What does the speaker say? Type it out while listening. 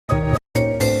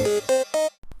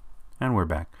And we're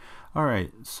back. All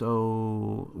right,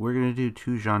 so we're gonna do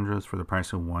two genres for the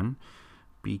price of one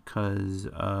because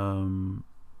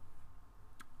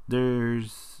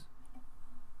there's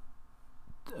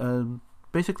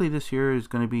basically this year is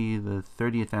going to be the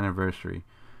 30th anniversary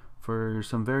for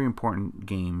some very important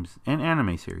games and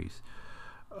anime series.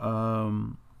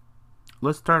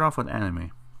 Let's start off with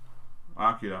anime.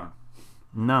 Akira.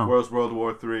 No. Where's World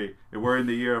War III? We're in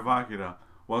the year of Akira.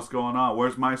 What's going on?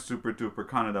 Where's my super duper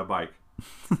Canada bike?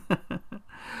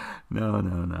 No,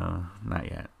 not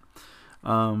yet.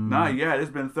 Not yet.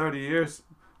 It's been 30 years.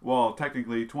 Well,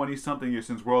 technically 20 something years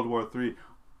since World War III.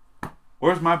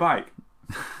 Where's my bike?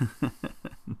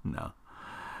 No.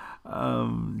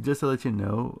 Just to let you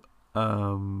know,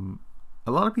 a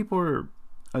lot of people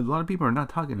are not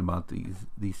talking about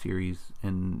these series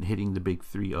and hitting the big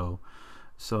 3-0.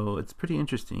 So it's pretty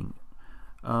interesting.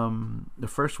 The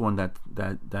first one that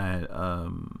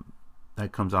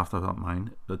comes off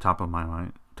the top of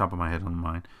my head on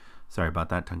mine. Sorry about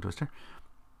that, tongue twister.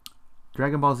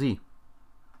 Dragon Ball Z.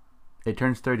 It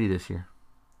turns 30 this year.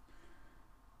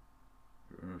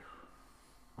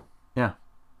 Yeah.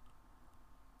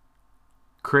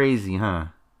 Crazy, huh?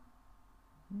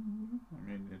 I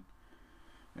mean,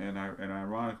 and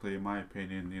ironically, in my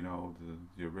opinion,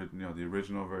 the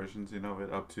original versions, it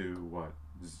up to what,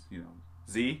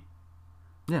 Z.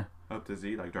 Yeah. Up to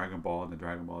Z, like Dragon Ball and the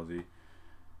Dragon Ball Z.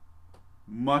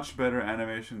 Much better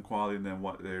animation quality than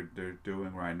what they're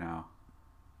doing right now.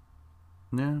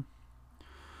 Yeah.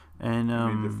 And I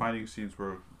mean, the fighting scenes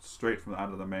were straight from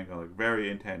out of the manga, like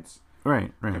very intense.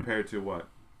 Right. Compared to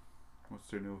what's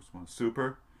their newest one?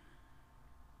 Super.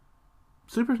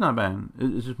 Super's not bad.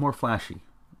 It's just more flashy.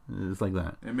 It's like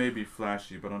that. It may be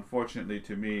flashy, but unfortunately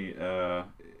to me,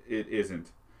 it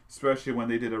isn't. Especially when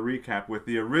they did a recap with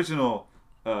the original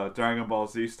Dragon Ball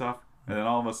Z stuff, and then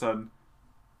all of a sudden,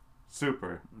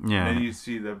 Super. Yeah. And then you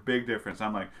see the big difference.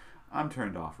 I'm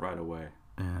turned off right away.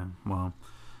 Yeah. Well.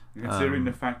 Considering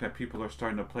the fact that people are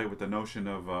starting to play with the notion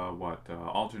of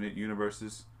alternate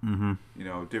universes,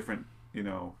 different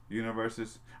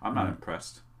universes, I'm not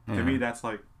impressed. Yeah. To me, that's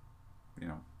like,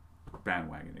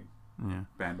 bandwagoning. Yeah.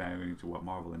 Bandwagoning to what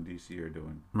Marvel and DC are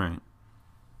doing. Right.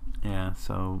 Yeah.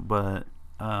 So, but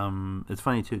it's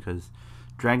funny too because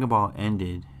Dragon Ball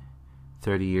ended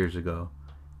 30 years ago,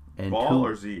 and Ball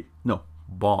or Z? No,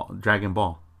 Dragon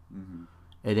Ball. Mm-hmm.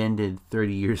 It ended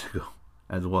 30 years ago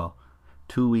as well.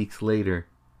 2 weeks later,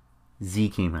 Z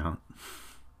came out.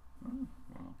 Oh,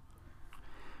 wow.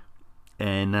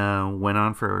 And went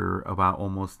on for about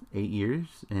almost 8 years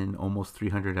and almost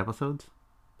 300 episodes.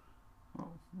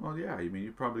 Well, yeah. I mean,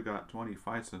 you probably got 20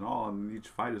 fights in all, and each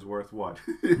fight is worth what?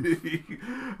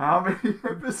 How many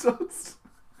episodes?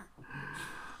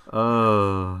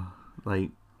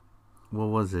 Like, what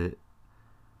was it?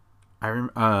 I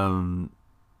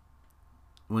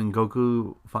when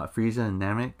Goku fought Frieza and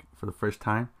Namek for the first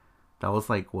time, that was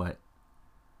like what,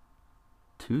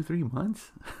 2-3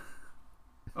 months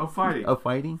of fighting. Of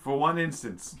fighting for one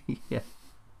instance. Yeah.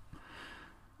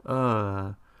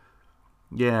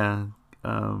 Yeah.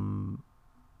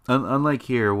 Unlike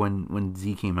here, when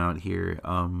Z came out here,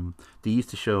 they used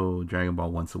to show Dragon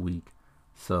Ball once a week.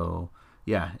 So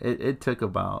yeah, it took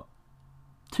about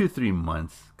 2-3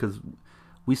 months because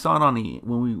we saw it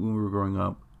when we were growing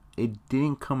up. It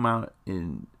didn't come out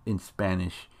in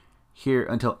Spanish here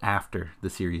until after the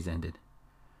series ended,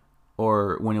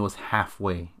 or when it was at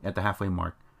the halfway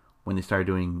mark, when they started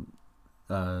doing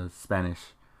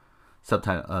Spanish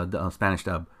subtitle, Spanish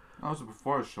dub. That was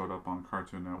before it showed up on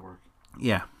Cartoon Network.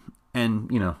 Yeah,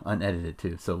 and unedited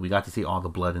too, so we got to see all the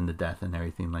blood and the death and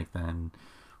everything like that. And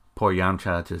poor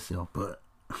Yamcha just but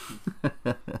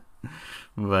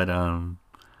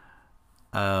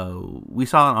we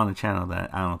saw it on a channel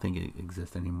that I don't think it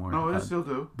exists anymore. No, it still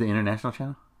do. The international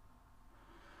channel.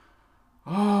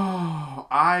 Oh,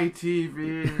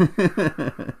 ITV.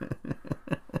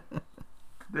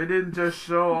 They didn't just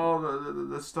show all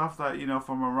the stuff that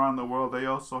from around the world. They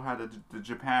also had the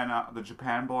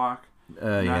Japan block.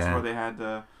 And that's where they had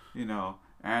the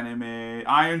anime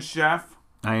Iron Chef.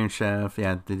 Iron Chef,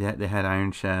 yeah, they had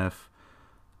Iron Chef.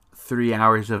 3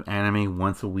 hours of anime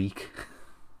once a week.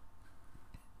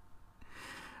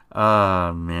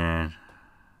 Oh man,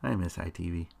 I miss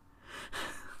ITV.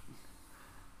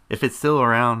 If it's still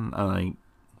around, I'm like,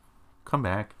 come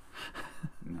back.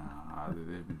 Nah,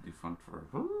 they've been defunct for.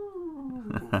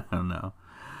 I don't know.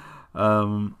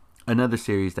 Another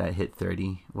series that hit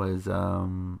 30 was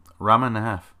Rama and a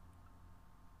Half.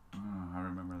 I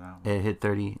remember that one. It hit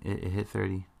 30. It hit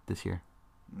 30 this year.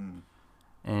 Mm.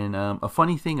 And a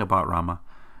funny thing about Rama,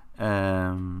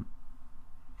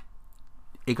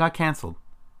 it got canceled.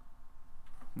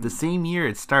 The same year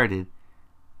it started,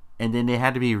 and then they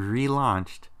had to be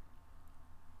relaunched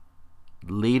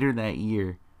later that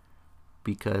year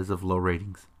because of low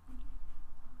ratings.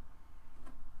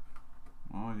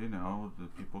 Well, you know, the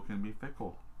people can be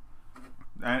fickle.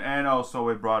 And also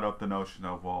it brought up the notion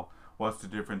of, well, what's the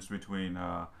difference between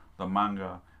the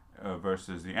manga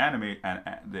versus the anime and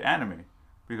the anime?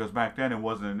 Because back then it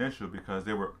wasn't an issue because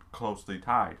they were closely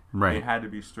tied. Right. They had to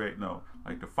be straight. No,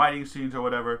 like the fighting scenes or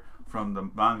whatever from the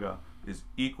manga is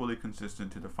equally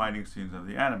consistent to the fighting scenes of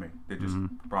the anime. They just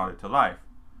brought it to life.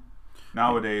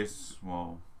 Nowadays,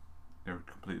 well, they're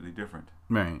completely different.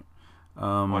 Right.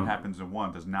 What happens in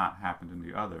one does not happen in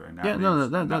the other, and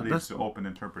that leads to open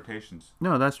interpretations.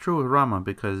 No, that's true with Rama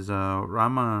because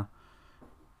Rama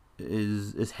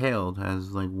is hailed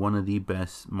as like one of the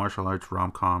best martial arts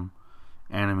rom-com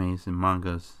animes and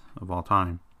mangas of all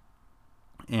time,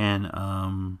 and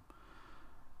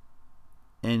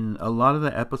a lot of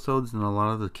the episodes and a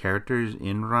lot of the characters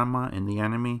in Rama in the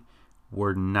anime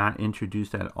were not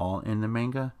introduced at all in the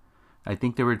manga. I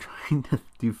think they were trying to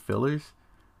do fillers,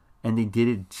 and they did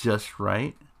it just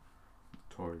right.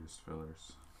 Notorious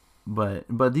fillers. But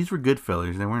these were good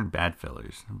fillers. They weren't bad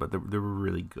fillers, but they were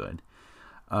really good.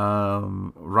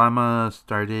 Rama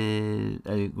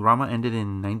ended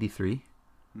in 93.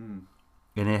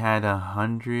 And it had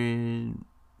 100,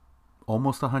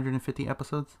 almost 150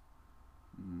 episodes.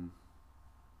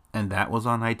 And that was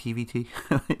on ITVT.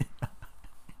 It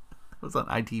was on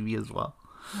ITV as well.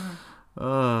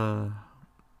 Well,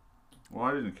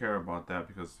 I didn't care about that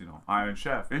because, you know, Iron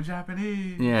Chef in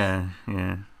Japanese. Yeah.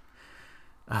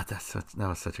 That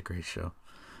was such a great show.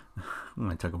 I'm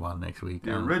going to talk about it next week.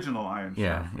 The original Iron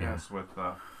Chef. Yes, with,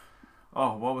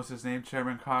 what was his name?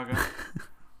 Chairman Kaga?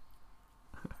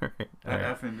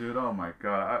 That effing dude, oh my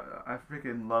god. I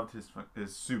freaking loved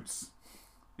his suits.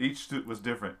 Each suit was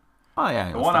different. Oh,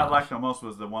 yeah. The one I liked the most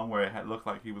was the one where it looked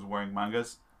like he was wearing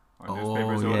mangas or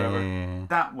newspapers or whatever. Yeah.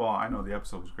 That, well, I know the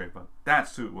episode was great, but that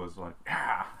suit was like,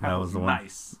 that was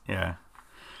nice. Yeah,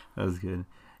 that was good.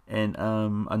 And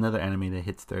another anime that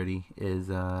hits 30 is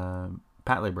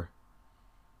Patlabor.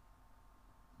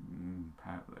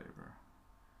 Patlabor.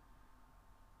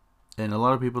 And a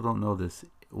lot of people don't know this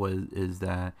is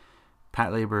that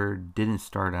Patlabor didn't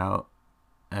start out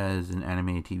as an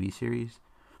animated TV series.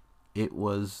 It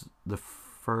was the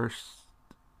first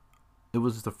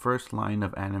line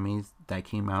of animes that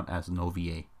came out as an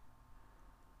OVA.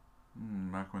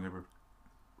 Back when they were...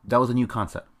 That was a new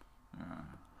concept.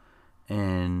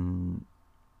 And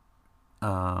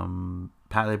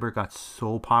Patlabor got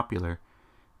so popular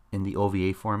in the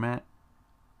OVA format,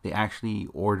 they actually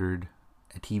ordered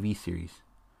a TV series.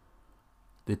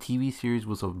 The TV series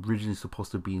was originally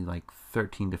supposed to be like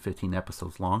 13 to 15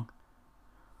 episodes long,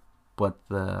 but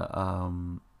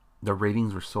the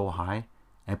ratings were so high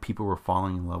and people were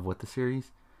falling in love with the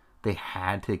series, they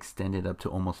had to extend it up to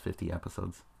almost 50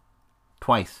 episodes.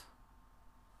 Twice.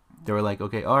 They were like,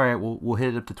 okay, all right, we'll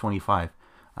hit it up to 25.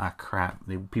 Ah, crap.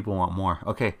 People want more.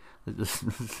 Okay,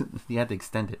 you had to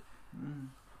extend it.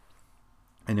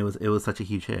 And it was such a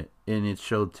huge hit, and it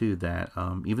showed too that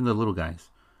even the little guys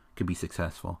could be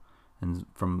successful, and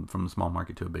from a small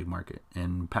market to a big market.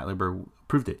 And Patlabor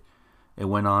proved it. It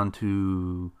went on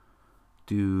to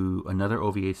do another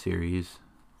OVA series,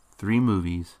 3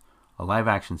 movies, a live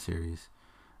action series,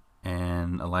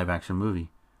 and a live action movie.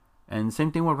 And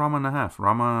same thing with Rama and a Half.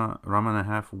 Rama and a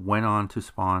Half went on to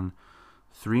spawn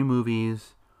 3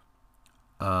 movies,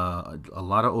 a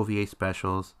lot of OVA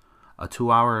specials, a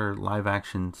 2-hour live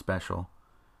action special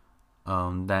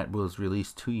that was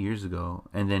released 2 years ago,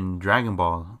 and then Dragon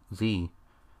Ball Z.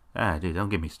 Dude, don't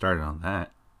get me started on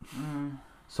that.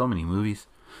 So many movies.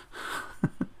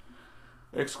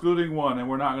 Excluding one, and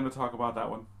we're not going to talk about that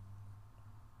one.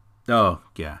 Oh,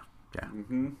 yeah.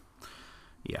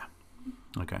 Yeah.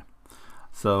 Okay.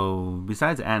 So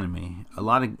besides anime,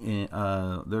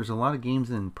 there's a lot of games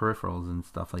and peripherals and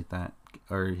stuff like that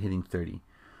are hitting 30.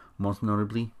 Most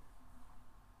notably,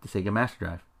 the Sega Master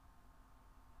Drive.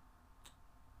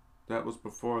 That was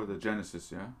before the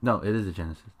Genesis, yeah? No, it is a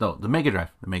Genesis. No, the Mega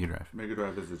Drive. The Mega Drive. Mega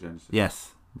Drive is the Genesis.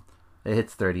 Yes, it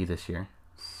hits 30 this year.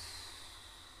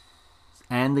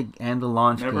 And the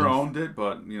launch. Never owned it,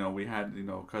 but we had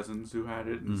cousins who had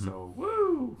it, and so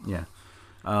woo. Yeah.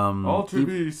 Ultra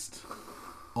Beast.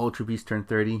 Ultra Beast turned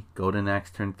 30. Golden Axe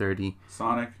turned 30.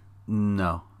 Sonic.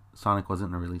 No, Sonic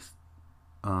wasn't a release.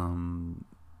 I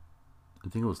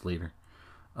think it was later.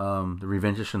 The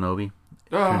Revenge of Shinobi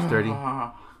turns 30.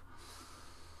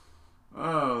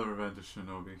 Oh, the Revenge of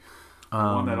Shinobi. The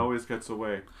one that always gets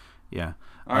away. Yeah.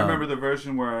 I remember the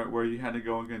version where you had to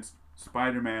go against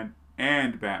Spider-Man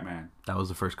and Batman. That was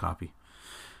the first copy.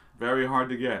 Very hard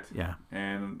to get. Yeah.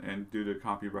 And due to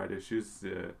copyright issues,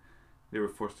 they were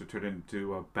forced to turn it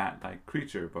into a bat-like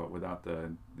creature, but without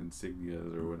the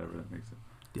insignias or whatever that makes it.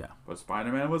 Yeah. But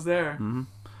Spider-Man was there.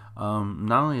 Mm-hmm.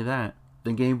 Not only that,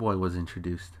 the Game Boy was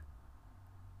introduced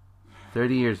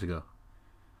 30 years ago.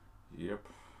 Yep.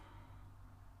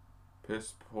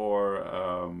 Piss poor.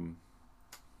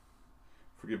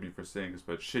 Forgive me for saying this,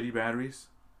 but shitty batteries,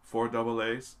 4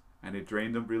 AA's, and it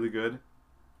drained them really good.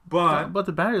 But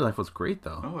the battery life was great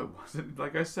though. No, it wasn't.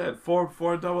 Like I said, 4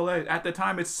 AA's. At the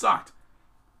time, it sucked,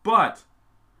 but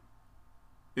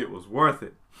it was worth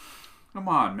it. Come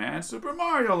on, man, Super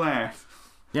Mario Land.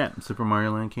 Yeah, Super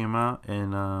Mario Land came out,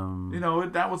 and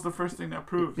that was the first thing that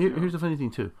proved. Here's the funny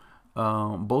thing too,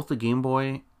 both the Game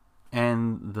Boy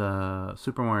and the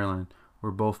Super Mario Land were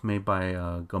both made by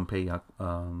Gunpei.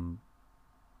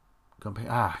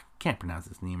 Can't pronounce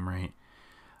his name right.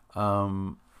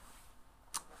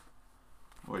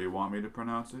 Well, you want me to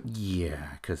pronounce it?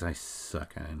 Yeah, because I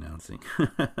suck at announcing.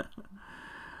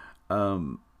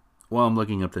 While I'm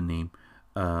looking up the name,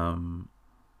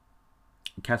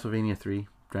 Castlevania 3,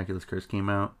 Dracula's Curse came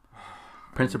out.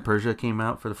 Prince of Persia came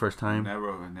out for the first time. I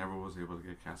never was able to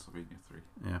get Castlevania 3.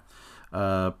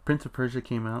 Yeah. Prince of Persia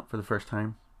came out for the first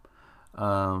time.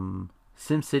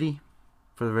 SimCity,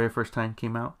 for the very first time,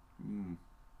 came out.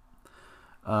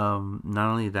 Not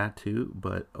only that too,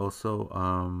 but also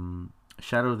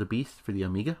Shadow of the Beast for the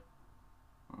Amiga.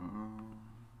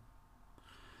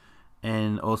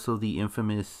 And also the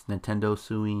infamous Nintendo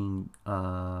suing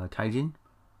Taijin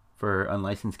for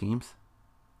unlicensed games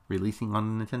releasing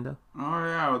on Nintendo. Oh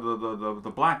yeah,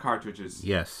 the black cartridges.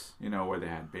 Yes. Where they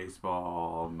had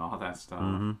baseball and all that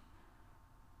stuff.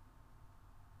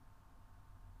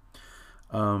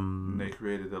 And they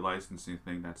created the licensing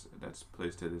thing that's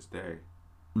placed to this day.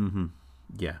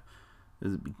 Yeah.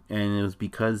 And it was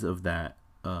because of that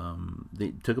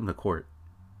they took them to court.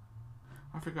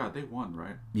 I forgot they won,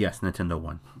 right? Yes, Nintendo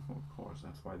won. Well, of course,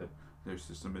 that's why their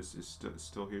system is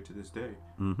still here to this day.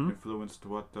 Mm-hmm. Influenced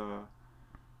what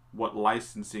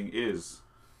licensing is.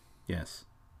 Yes.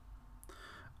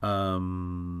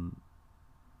 The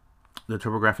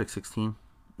TurboGrafx 16,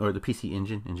 or the PC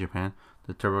Engine in Japan,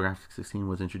 the TurboGrafx 16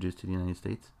 was introduced to the United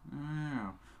States.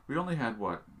 Yeah, we only had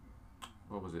what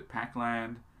was it?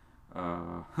 Pac-Land,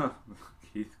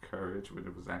 Keith Courage, when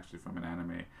it was actually from an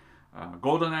anime.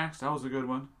 Golden Axe, that was a good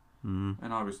one.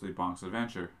 And obviously Bonk's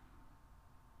Adventure.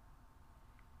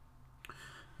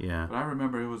 Yeah. But I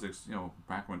remember it was,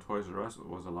 back when Toys R Us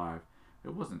was alive,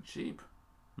 it wasn't cheap.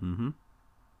 And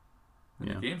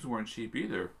the games weren't cheap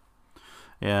either.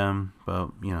 Yeah, but,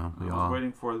 I was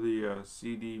waiting for the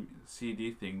CD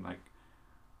thing,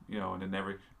 and it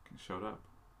never showed up.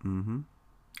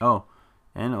 Oh,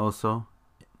 and also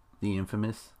the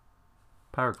infamous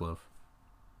Power Glove.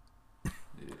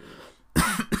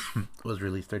 Was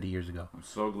released 30 years ago. I'm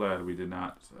so glad we did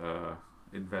not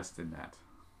invest in that.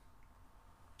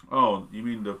 Oh, you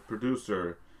mean the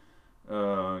producer,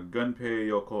 Gunpei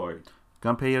Yokoi?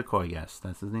 Gunpei Yokoi, yes,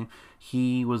 that's his name.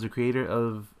 He was the creator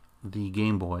of the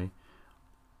Game Boy,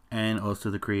 and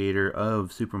also the creator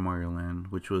of Super Mario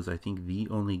Land, which was, I think, the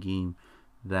only game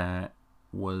that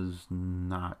was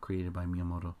not created by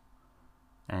Miyamoto.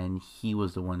 And he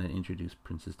was the one that introduced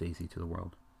Princess Daisy to the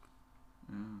world.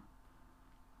 Yeah.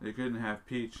 They couldn't have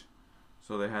Peach,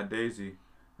 so they had Daisy,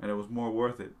 and it was more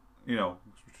worth it.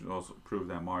 Which also proved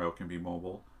that Mario can be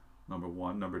mobile. Number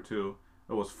one. Number two,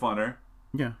 it was funner.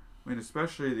 Yeah. I mean,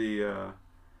 especially the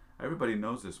everybody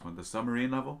knows this one, the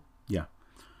submarine level. Yeah.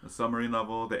 The submarine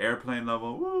level, the airplane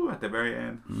level. Woo! At the very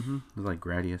end. It was like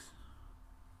Gradius.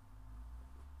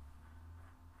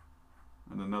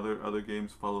 And then other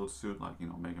games followed suit, like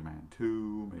Mega Man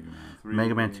 2, Mega Man 3.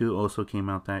 Mega Man 2 also came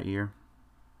out that year.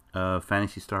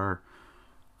 Phantasy Star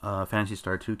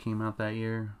 2 came out that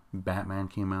year. Batman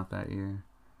came out that year.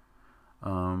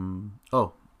 And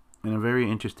a very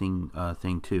interesting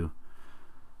thing too.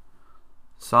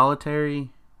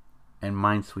 Solitary and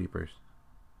Minesweepers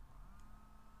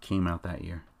came out that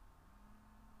year.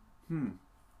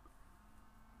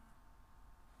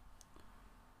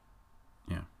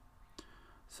 Yeah.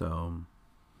 So,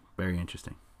 very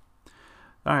interesting.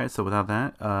 All right, so without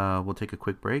that, we'll take a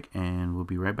quick break and we'll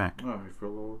be right back. Oh, I feel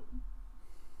old.